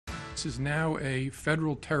This is now a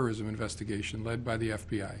federal terrorism investigation led by the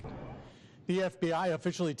FBI. The FBI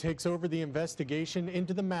officially takes over the investigation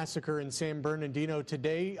into the massacre in San Bernardino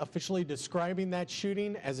today, officially describing that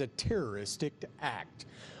shooting as a terroristic act.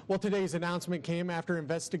 Well, today's announcement came after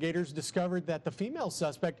investigators discovered that the female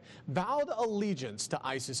suspect vowed allegiance to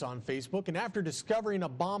ISIS on Facebook and after discovering a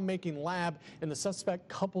bomb-making lab in the suspect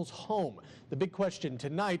couple's home. The big question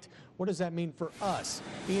tonight, what does that mean for us?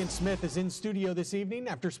 Ian Smith is in studio this evening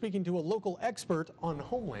after speaking to a local expert on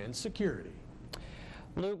homeland security.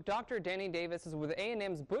 Luke, Dr. Danny Davis is with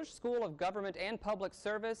A&M's Bush School of Government and Public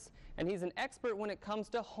Service, and he's an expert when it comes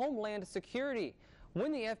to homeland security.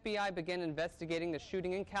 When the FBI began investigating the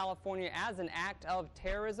shooting in California as an act of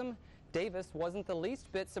terrorism, Davis wasn't the least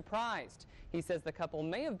bit surprised. He says the couple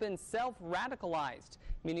may have been self-radicalized,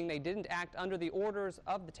 meaning they didn't act under the orders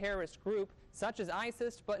of the terrorist group, such as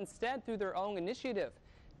ISIS, but instead through their own initiative.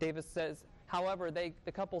 Davis says, however, the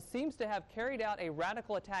couple seems to have carried out a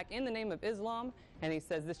radical attack in the name of Islam, and he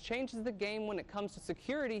says this changes the game when it comes to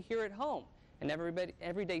security here at home, and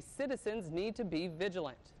everyday citizens need to be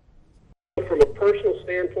vigilant. From a personal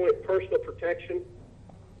standpoint, personal protection,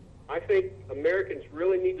 I think Americans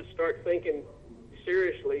really need to start thinking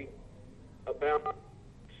seriously about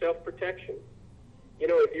self-protection. You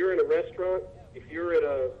know, if you're in a restaurant, if you're at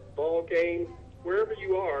a ball game, wherever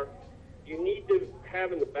you are, you need to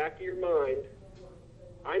have in the back of your mind,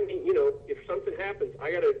 I mean, you know, if something happens,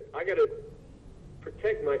 I gotta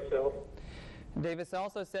protect myself. Davis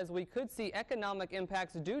also says we could see economic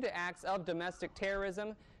impacts due to acts of domestic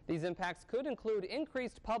terrorism. These impacts could include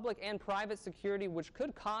increased public and private security, which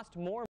could cost more